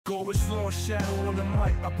Go as LordShaedow on the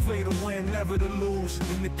mic. I play to win, never to lose.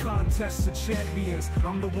 In the contest of champions,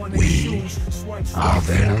 I'm the one they choose. Swipes like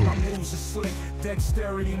Venom. My moves are slick.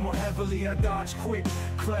 Dexterity more heavily, I dodge quick.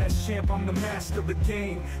 Class champ, I'm the master of the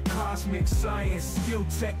game. Cosmic science, skill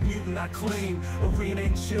tech mutant, I claim. Arena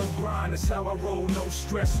and chill grind, that's how I roll. No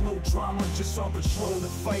stress, no drama, just on patrol to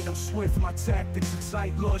fight. I'm swift, my tactics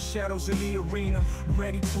excite. LordShaedow's in the arena,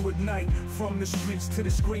 ready to ignite. From the streets to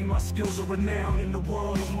the screen, my skills are renowned. In the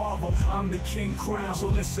world of Marvel, I'm the king crown. So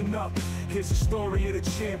listen up, here's the story of the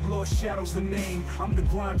champ. LordShaedow's the name, I'm the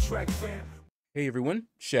grind track fan. Hey everyone,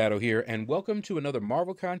 Shadow here, and welcome to another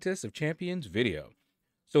Marvel Contest of Champions video.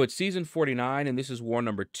 So it's season 49, and this is war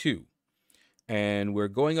number 2. And we're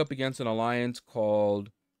going up against an alliance called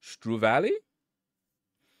Struvali.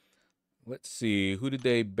 Let's see, who did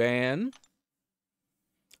they ban?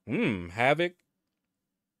 Havoc,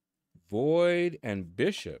 Void, and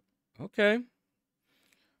Bishop. Okay.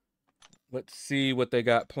 Let's see what they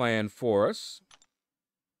got planned for us.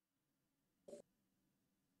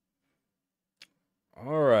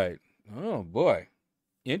 All right. Oh, boy.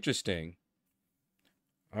 Interesting.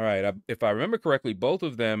 All right. If I remember correctly, both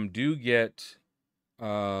of them do get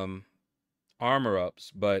armor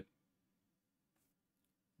ups, but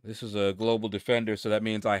this is a global defender, so that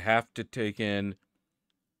means I have to take in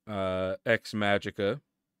Ex Magica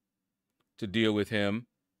to deal with him.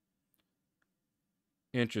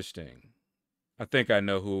 Interesting. I think I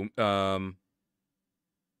know who.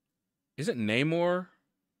 Isn't Namor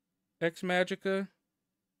Ex Magica?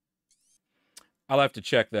 I'll have to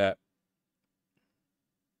check that.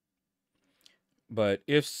 But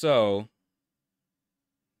if so,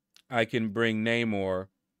 I can bring Namor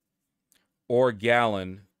or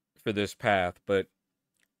Gallon for this path, but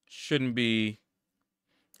shouldn't be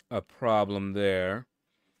a problem there.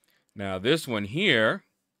 Now this one here,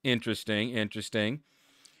 interesting.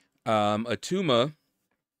 Atuma,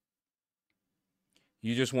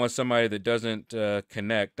 you just want somebody that doesn't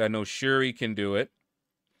connect. I know Shuri can do it.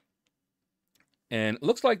 And it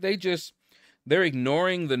looks like they're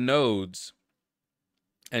ignoring the nodes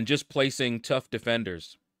and just placing tough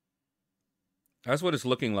defenders. That's what it's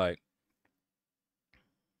looking like.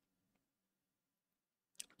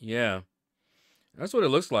 Yeah, that's what it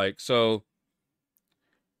looks like. So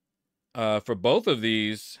for both of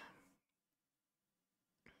these,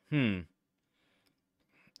 yeah,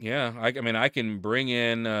 I mean, I can bring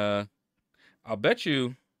in, I'll bet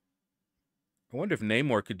you, I wonder if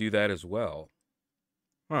Namor could do that as well.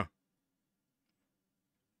 Huh.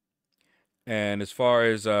 And as far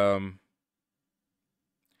as that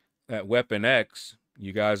Weapon X,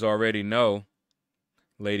 you guys already know,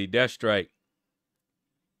 Lady Deathstrike,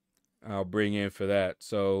 I'll bring in for that.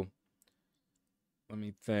 So let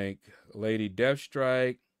me think. Lady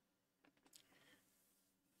Deathstrike.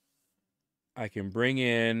 I can bring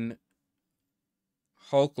in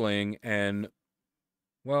Hulkling and,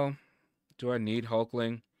 well, do I need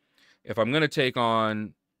Hulkling? If I'm going to take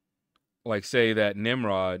on, like, say, that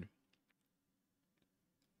Nimrod,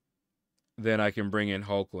 then I can bring in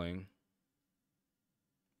Hulkling.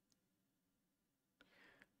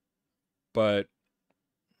 But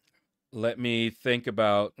let me think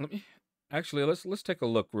about, actually, let's take a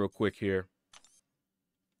look real quick here.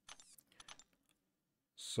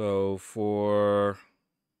 So for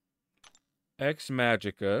Ex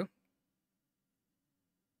Magica,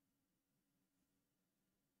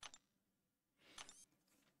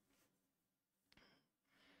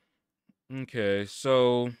 okay,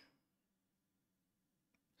 so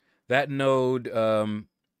that node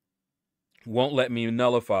won't let me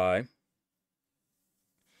nullify.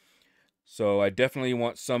 So I definitely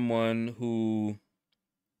want someone who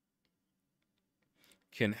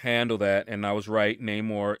can handle that. And I was right,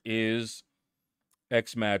 Namor is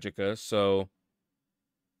Ex Magica. So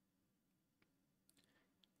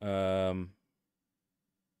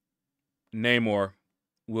Namor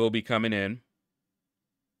will be coming in.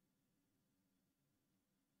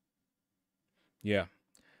 Yeah.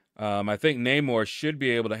 I think Namor should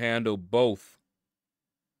be able to handle both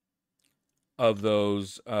of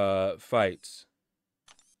those fights.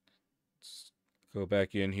 Let's go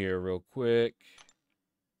back in here real quick.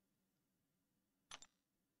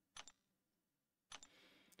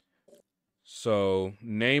 So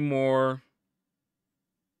Namor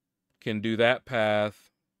can do that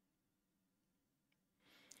path.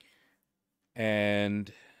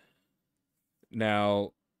 And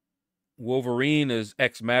now Wolverine is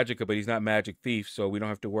Ex Magica, but he's not Magic Thief, so we don't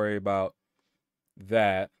have to worry about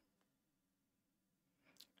that.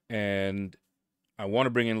 And I want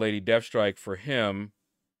to bring in Lady Deathstrike for him.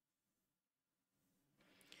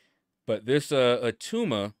 But this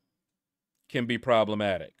Atuma can be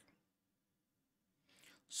problematic.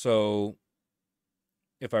 So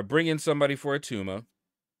if I bring in somebody for a Tuma,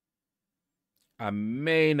 I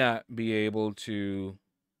may not be able to.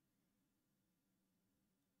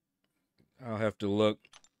 I'll have to look.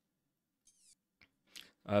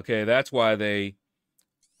 Okay, that's why they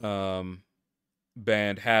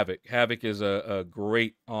banned Havoc. Havoc is a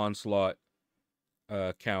great onslaught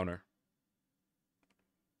counter.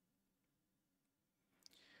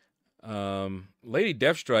 Lady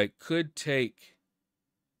Deathstrike could take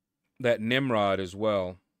that Nimrod as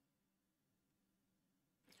well.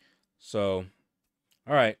 So,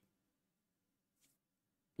 all right.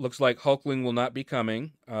 Looks like Hulkling will not be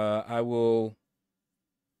coming. I will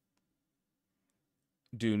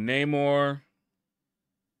do Namor.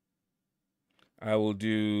 I will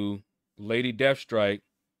do Lady Deathstrike.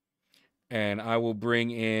 And I will bring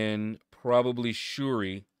in probably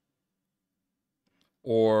Shuri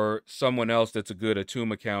or someone else that's a good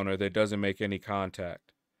Atuma counter that doesn't make any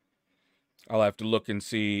contact. I'll have to look and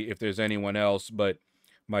see if there's anyone else, but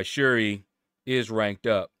my Shuri is ranked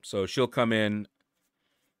up, so she'll come in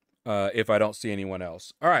if I don't see anyone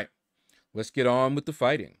else. All right, let's get on with the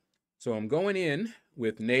fighting. So I'm going in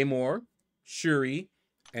with Namor, Shuri,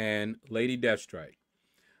 and Lady Deathstrike.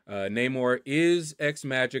 Namor is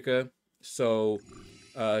ex-Magica, so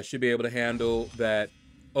should be able to handle that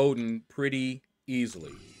Odin pretty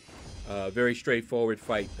easily. Very straightforward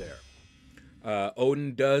fight there.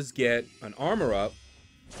 Odin does get an armor up,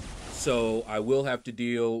 so I will have to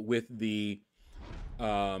deal with the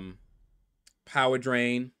power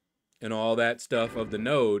drain and all that stuff of the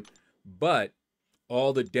node, but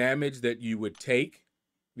all the damage that you would take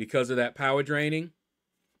because of that power draining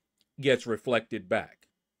gets reflected back.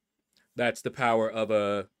 That's the power of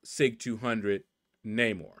a Sig 200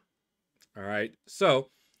 Namor. All right, so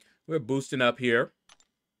we're boosting up here.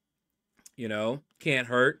 You know, can't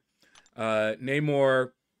hurt.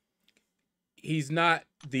 Namor, he's not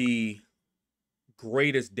the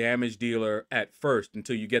greatest damage dealer at first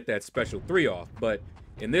until you get that special 3 off, but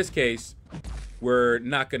in this case, we're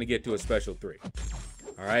not going to get to a special 3.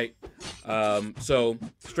 All right, so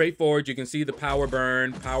straightforward. You can see the power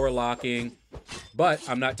burn, power locking, but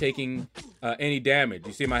I'm not taking any damage.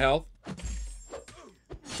 You see my health?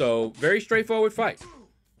 So very straightforward fight.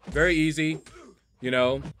 Very easy. You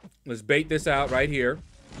know, let's bait this out right here.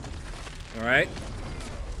 All right.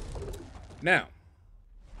 Now,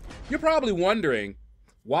 you're probably wondering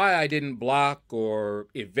why I didn't block or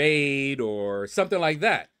evade or something like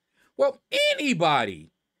that. Well,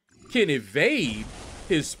 anybody can evade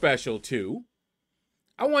his special 2.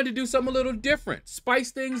 I wanted to do something a little different,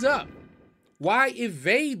 spice things up. Why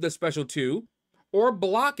evade the special 2 or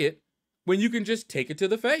block it when you can just take it to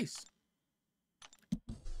the face?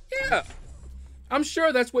 Yeah, I'm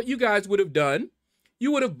sure that's what you guys would have done.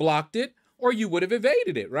 You would have blocked it or you would have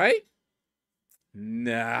evaded it, right?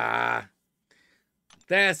 Nah,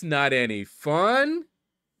 that's not any fun.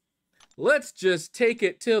 Let's just take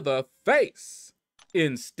it to the face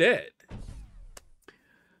instead.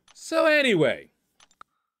 So anyway,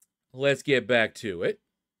 let's get back to it.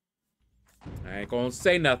 I ain't gonna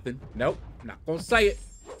say nothing. Nope, not gonna say it.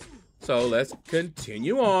 So let's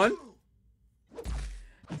continue on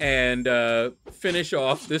and finish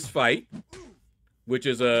off this fight, which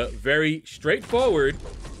is a very straightforward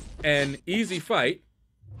and easy fight.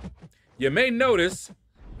 You may notice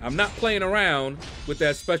I'm not playing around with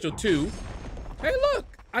that special 2. Hey,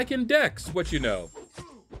 look, I can dex, what you know.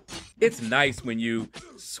 It's nice when you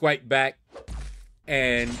swipe back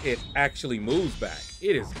and it actually moves back.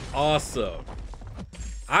 It is awesome.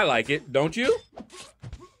 I like it, don't you?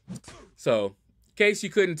 So, in case you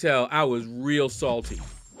couldn't tell, I was real salty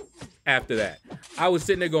after that. I was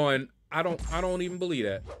sitting there going, I don't even believe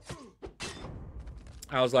that.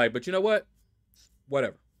 I was like, but you know what?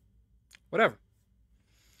 Whatever.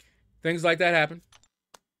 Things like that happen,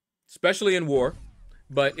 especially in war,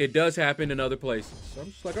 but it does happen in other places. So I'm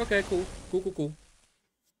just like, okay, cool.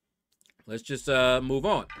 Let's just move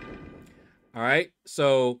on. All right,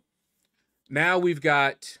 so now we've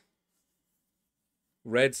got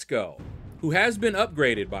Red Skull, who has been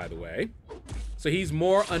upgraded, by the way. So he's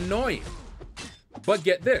more annoying. But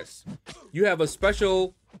get this, you have a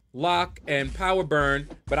special lock and power burn,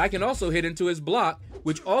 but I can also hit into his block,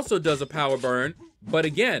 which also does a power burn. But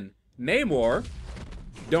again, Namor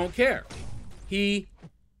don't care. He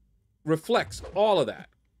reflects all of that.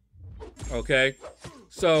 Okay,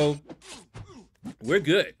 so we're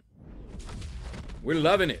good. We're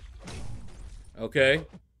loving it. Okay,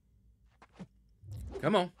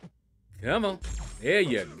 come on. There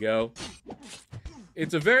you go.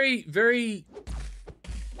 It's a very, very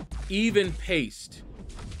even paced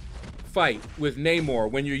fight with Namor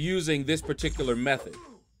when you're using this particular method,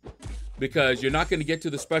 because you're not going to get to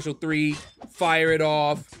the special 3, fire it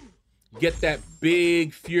off, get that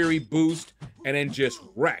big fury boost, and then just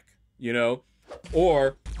wreck, you know?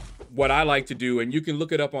 Or what I like to do, and you can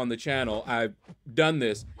look it up on the channel, I've done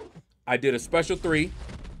this. I did a special 3,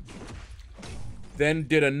 then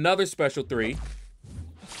did another special 3,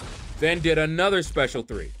 then did another special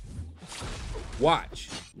 3. Watch,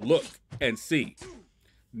 look, and see.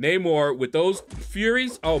 Namor with those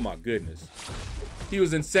furies, oh my goodness. He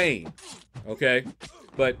was insane, okay?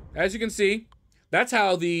 But as you can see, that's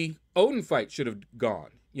how the Odin fight should have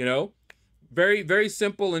gone, you know? Very, very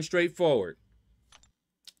simple and straightforward.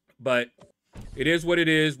 But it is what it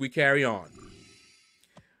is. We carry on.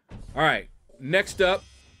 All right, next up,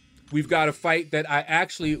 we've got a fight that I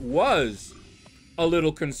actually was a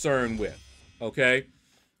little concerned with, okay?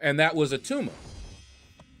 And that was Atuma.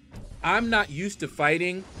 I'm not used to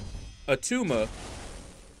fighting Atuma,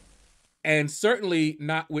 and certainly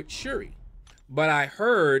not with Shuri. But I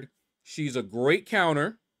heard she's a great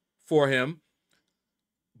counter for him,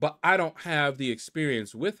 but I don't have the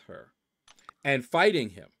experience with her and fighting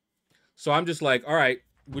him. So I'm just like, all right,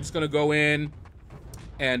 we're just gonna go in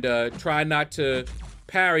and try not to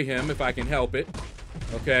parry him if I can help it,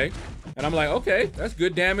 okay? And I'm like, okay, that's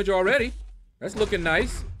good damage already. That's looking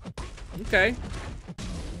nice. Okay.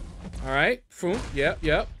 All right,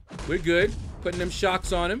 yep, we're good. Putting them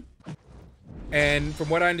shocks on him. And from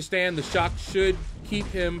what I understand, the shock should keep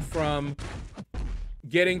him from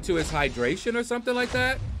getting to his hydration or something like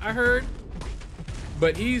that, I heard.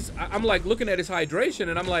 But I'm like looking at his hydration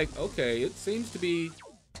and I'm like, okay, it seems to be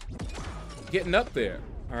getting up there,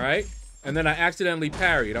 all right? And then I accidentally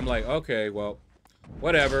parried. I'm like, okay, well,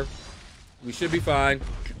 whatever. We should be fine.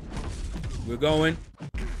 We're going,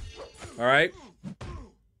 all right?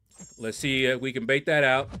 Let's see if we can bait that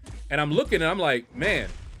out. And I'm looking and I'm like, man,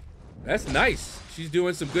 that's nice. She's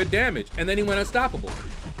doing some good damage. And then he went unstoppable.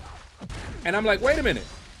 And I'm like, wait a minute.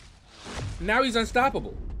 Now he's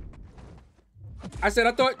unstoppable. I said,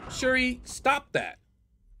 I thought Shuri stopped that.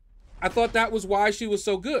 I thought that was why she was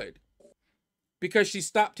so good. Because she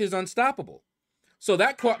stopped his unstoppable. So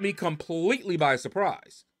that caught me completely by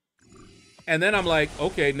surprise. And then I'm like,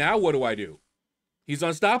 okay, now what do I do? He's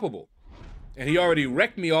unstoppable. And he already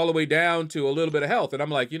wrecked me all the way down to a little bit of health. And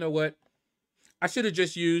I'm like, you know what? I should have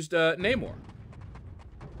just used Namor.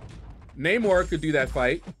 Namor could do that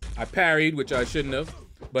fight. I parried, which I shouldn't have.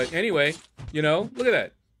 But anyway, you know, look at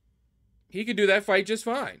that. He could do that fight just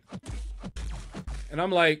fine. And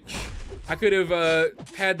I'm like, I could have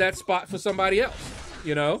had that spot for somebody else,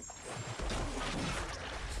 you know?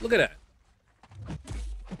 Look at that.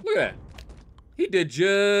 Look at that. He did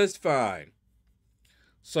just fine.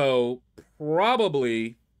 So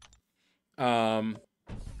probably,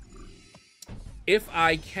 if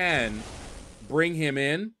I can bring him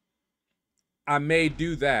in, I may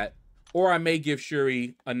do that, or I may give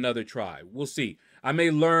Shuri another try. We'll see. I may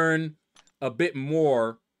learn a bit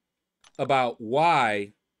more about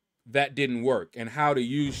why that didn't work and how to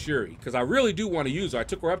use Shuri, because I really do want to use her. I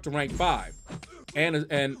took her up to rank 5,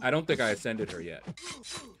 and I don't think I ascended her yet,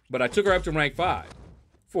 but I took her up to rank 5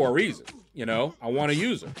 for a reason. You know, I want to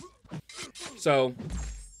use her. So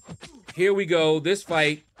here we go. This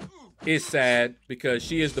fight is sad because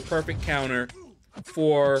she is the perfect counter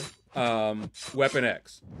for Weapon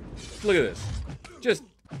X. Look at this. Just,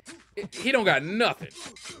 he don't got nothing.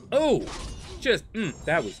 Oh, just,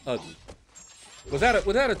 that was ugly. Was that a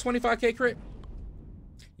 25K crit?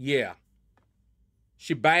 Yeah.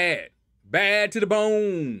 She bad. Bad to the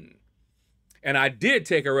bone. And I did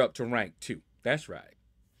take her up to rank 2. That's right.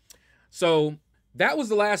 So that was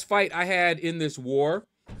the last fight I had in this war.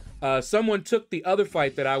 Someone took the other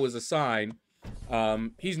fight that I was assigned.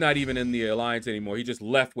 He's not even in the alliance anymore. He just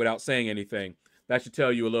left without saying anything. That should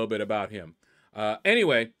tell you a little bit about him.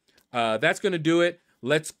 Anyway, that's going to do it.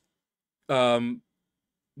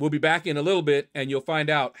 We'll be back in a little bit, and you'll find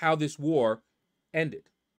out how this war ended.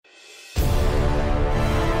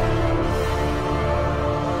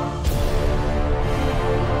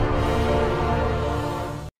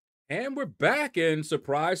 And we're back, and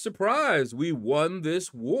surprise, surprise, we won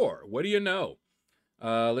this war. What do you know?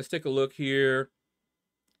 Let's take a look here.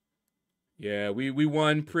 Yeah, we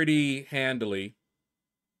won pretty handily.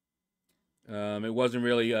 It wasn't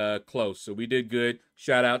really close, so we did good.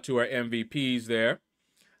 Shout out to our MVPs there.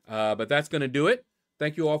 But that's going to do it.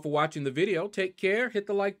 Thank you all for watching the video. Take care. Hit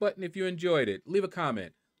the like button if you enjoyed it. Leave a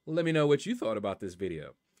comment. Let me know what you thought about this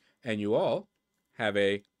video. And you all have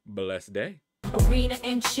a blessed day. Arena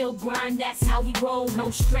and chill grind, that's how we roll. No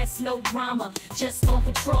stress, no drama, just on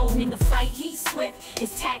patrol. In the fight, he's swift,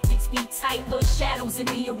 his tactics be tight. LordShaedow's in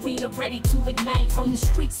the arena, ready to ignite. From the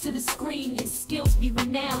streets to the screen, his skills be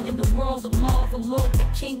renowned. In the world of Marvel, Lord the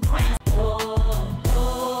King crown. Oh.